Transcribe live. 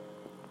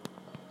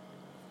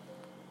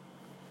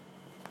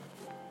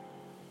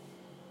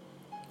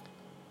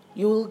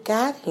You will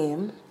guard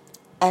him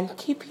and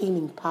keep him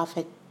in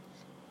perfect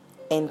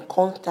and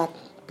constant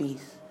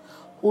peace,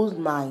 whose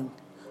mind,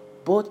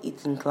 both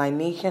its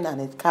inclination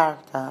and its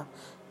character,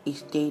 is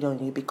stayed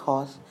on you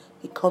because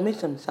he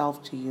commits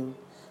himself to you,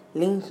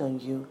 leans on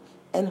you,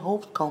 and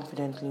hopes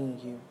confidently in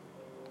you.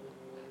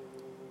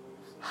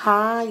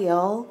 Hi,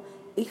 y'all.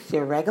 It's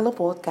your regular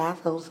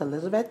podcast host,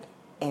 Elizabeth,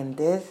 and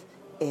this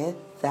is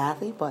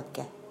Sassy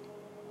Podcast.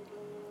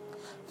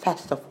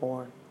 First of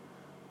all,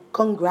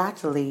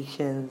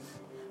 congratulations.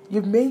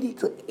 You made it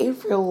to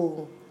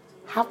April.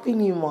 Happy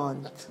new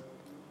month.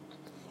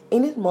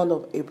 In this month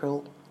of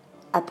April,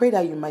 I pray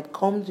that you might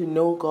come to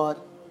know God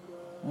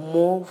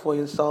more for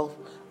yourself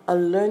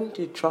and learn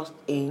to trust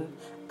in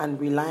and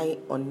rely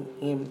on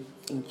Him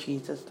in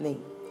Jesus'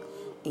 name.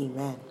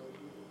 Amen.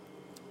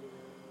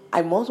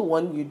 I must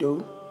warn you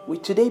though,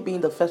 with today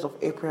being the 1st of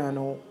April and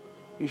all,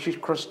 you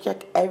should cross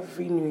check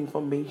every new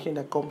information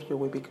that comes your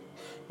way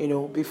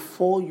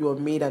before you are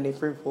made an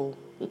April Fool.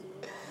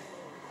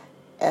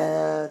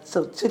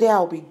 So today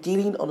I'll be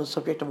dealing on the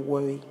subject of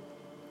worry.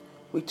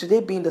 With today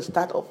being the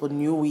start of a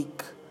new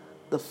week,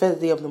 the first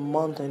day of the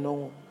month and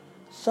all,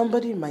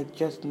 somebody might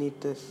just need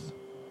this.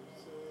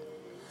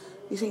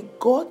 You see,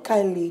 God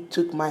kindly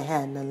took my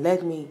hand and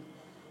led me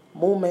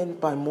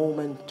moment by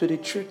moment to the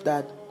truth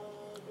that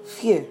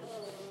fear,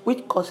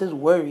 which causes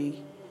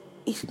worry,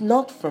 is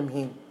not from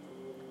Him.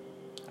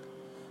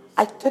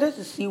 I started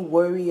to see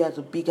worry as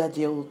a bigger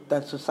deal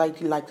than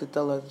society likes to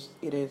tell us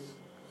it is,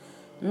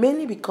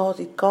 mainly because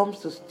it comes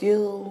to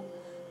steal,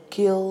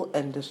 kill,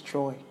 and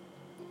destroy.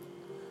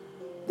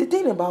 The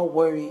thing about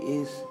worry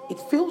is it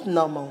feels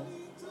normal.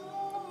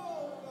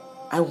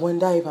 I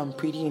wonder if I'm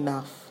pretty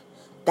enough.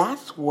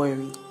 That's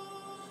worry.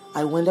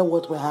 I wonder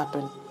what will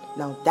happen.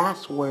 Now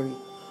that's worry.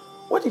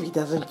 What if he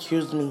doesn't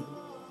choose me?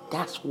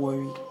 That's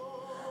worry.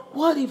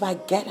 What if I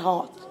get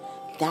hurt?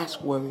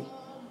 That's worry.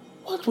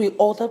 What will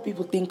other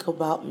people think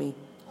about me?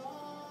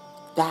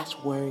 That's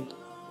worry.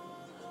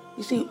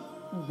 You see,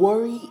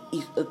 worry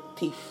is a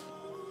thief.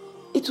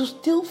 It will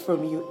steal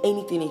from you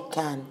anything it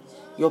can.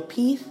 Your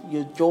peace,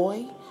 your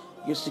joy,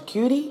 your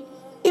security,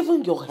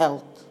 even your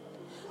health.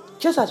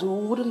 Just as we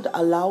wouldn't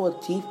allow a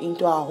thief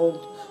into our home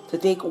to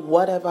take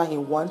whatever he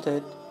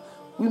wanted,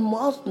 we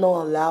must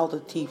not allow the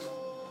thief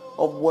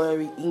of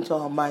worry into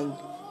our mind,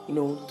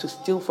 to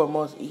steal from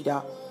us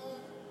either.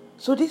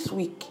 So this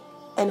week,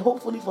 and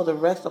hopefully for the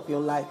rest of your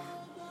life,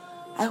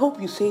 I hope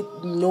you say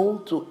no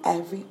to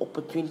every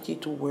opportunity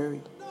to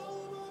worry.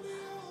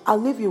 I'll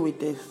leave you with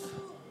this.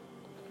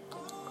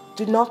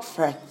 Do not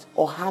fret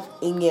or have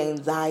any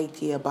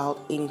anxiety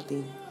about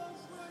anything.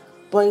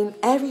 But in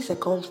every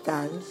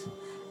circumstance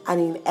and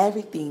in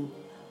everything,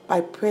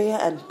 by prayer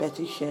and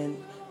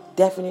petition,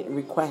 definite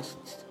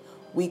requests,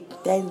 with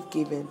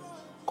thanksgiving,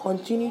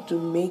 continue to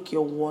make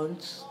your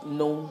wants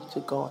known to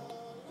God.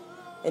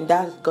 And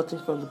that's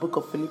gotten from the book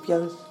of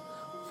Philippians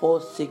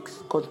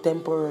 4:6,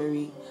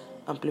 Contemporary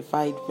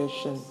Amplified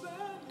Version.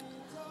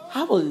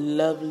 Have a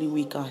lovely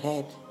week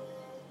ahead.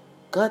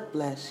 God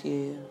bless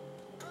you.